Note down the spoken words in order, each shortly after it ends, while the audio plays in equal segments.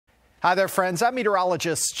Hi there, friends. I'm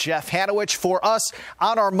meteorologist Jeff Hanowich. For us,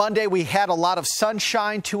 on our Monday, we had a lot of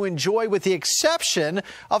sunshine to enjoy, with the exception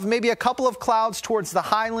of maybe a couple of clouds towards the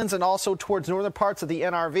highlands and also towards northern parts of the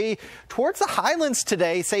NRV. Towards the highlands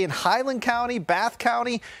today, say in Highland County, Bath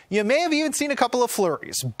County, you may have even seen a couple of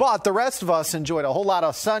flurries. But the rest of us enjoyed a whole lot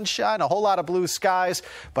of sunshine, a whole lot of blue skies,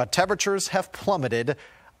 but temperatures have plummeted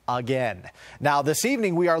again. Now, this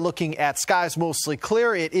evening, we are looking at skies mostly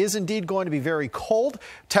clear. It is indeed going to be very cold.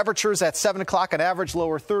 Temperatures at 7 o'clock on average,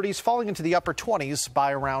 lower 30s, falling into the upper 20s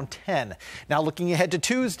by around 10. Now, looking ahead to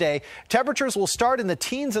Tuesday, temperatures will start in the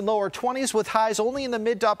teens and lower 20s with highs only in the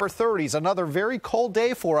mid to upper 30s. Another very cold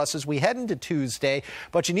day for us as we head into Tuesday.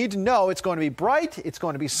 But you need to know it's going to be bright, it's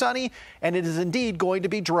going to be sunny, and it is indeed going to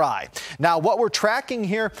be dry. Now, what we're tracking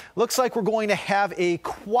here looks like we're going to have a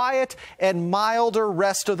quiet and milder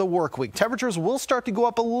rest of the work week. Temperatures will start to go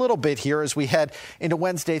up a little bit here as we head into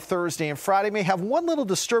Wednesday, Thursday, and Friday. May have one little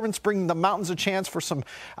disturbance bringing the mountains a chance for some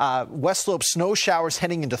west slope snow showers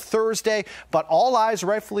heading into Thursday, but all eyes,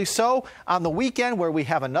 rightfully so, on the weekend where we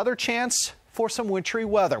have another chance for some wintry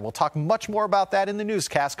weather. We'll talk much more about that in the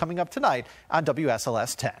newscast coming up tonight on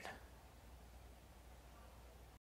WSLS 10.